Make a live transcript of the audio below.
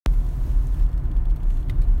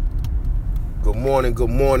Good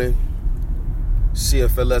morning.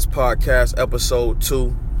 CFLS Podcast, Episode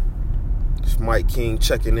 2. It's Mike King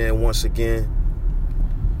checking in once again.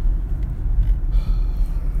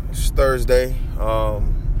 It's Thursday.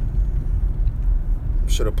 I'm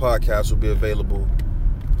sure the podcast will be available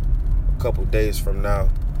a couple days from now.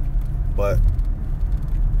 But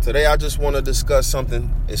today I just want to discuss something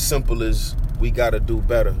as simple as we got to do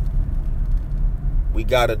better. We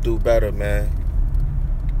got to do better, man.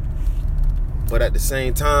 But at the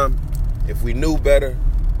same time, if we knew better,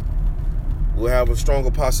 we'll have a stronger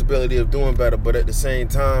possibility of doing better. But at the same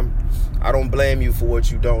time, I don't blame you for what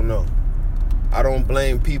you don't know. I don't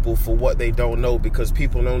blame people for what they don't know, because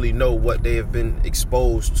people only know what they have been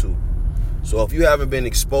exposed to. So if you haven't been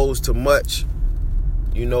exposed to much,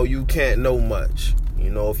 you can't know much.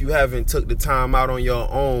 If you haven't took the time out on your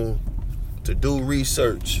own to do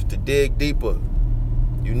research, to dig deeper,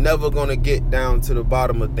 you're never going to get down to the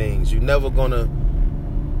bottom of things. You're never going to,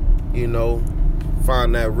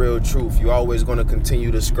 find that real truth. You're always going to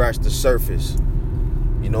continue to scratch the surface.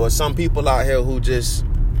 There's some people out here who just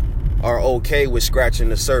are okay with scratching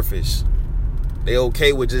the surface. They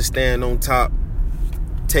okay with just staying on top,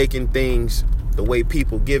 taking things the way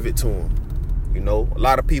people give it to them. A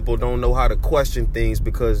lot of people don't know how to question things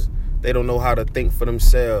because they don't know how to think for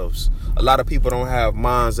themselves. A lot of people don't have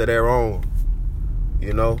minds of their own.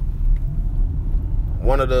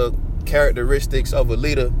 One of the characteristics of a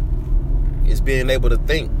leader is being able to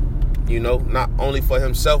think, not only for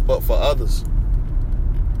himself, but for others.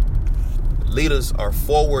 Leaders are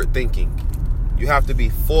forward thinking. You have to be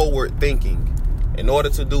forward thinking. In order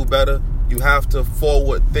to do better, you have to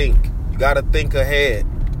forward think. You got to think ahead.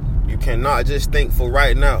 You cannot just think for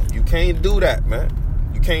right now. You can't do that, man.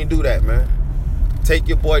 Take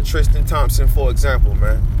your boy Tristan Thompson, for example,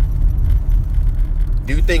 man.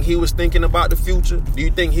 Do you think he was thinking about the future? Do you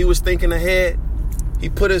think he was thinking ahead? He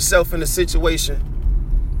put himself in a situation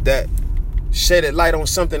that shedded light on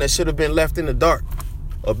something that should have been left in the dark.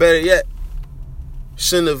 Or better yet,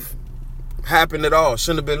 shouldn't have happened at all.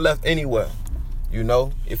 Shouldn't have been left anywhere.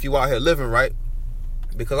 If you out here living right.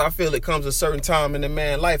 Because I feel it comes a certain time in a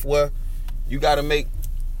man's life where you got to make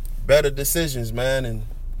better decisions, man. And,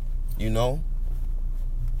 you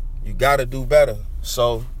got to do better.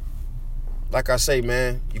 So, like I say,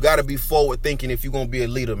 man, you got to be forward thinking if you're going to be a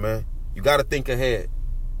leader, man. You got to think ahead,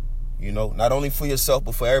 not only for yourself,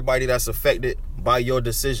 but for everybody that's affected by your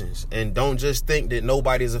decisions. And don't just think that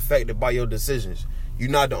nobody is affected by your decisions. You're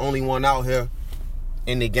not the only one out here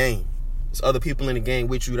in the game. There's other people in the game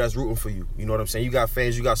with you that's rooting for you. You know what I'm saying? You got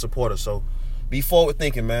fans, you got supporters. So be forward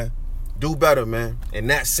thinking, man. Do better, man, in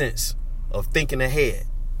that sense of thinking ahead,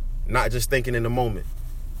 not just thinking in the moment.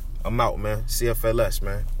 I'm out, man. CFLS,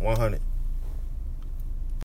 man. 100.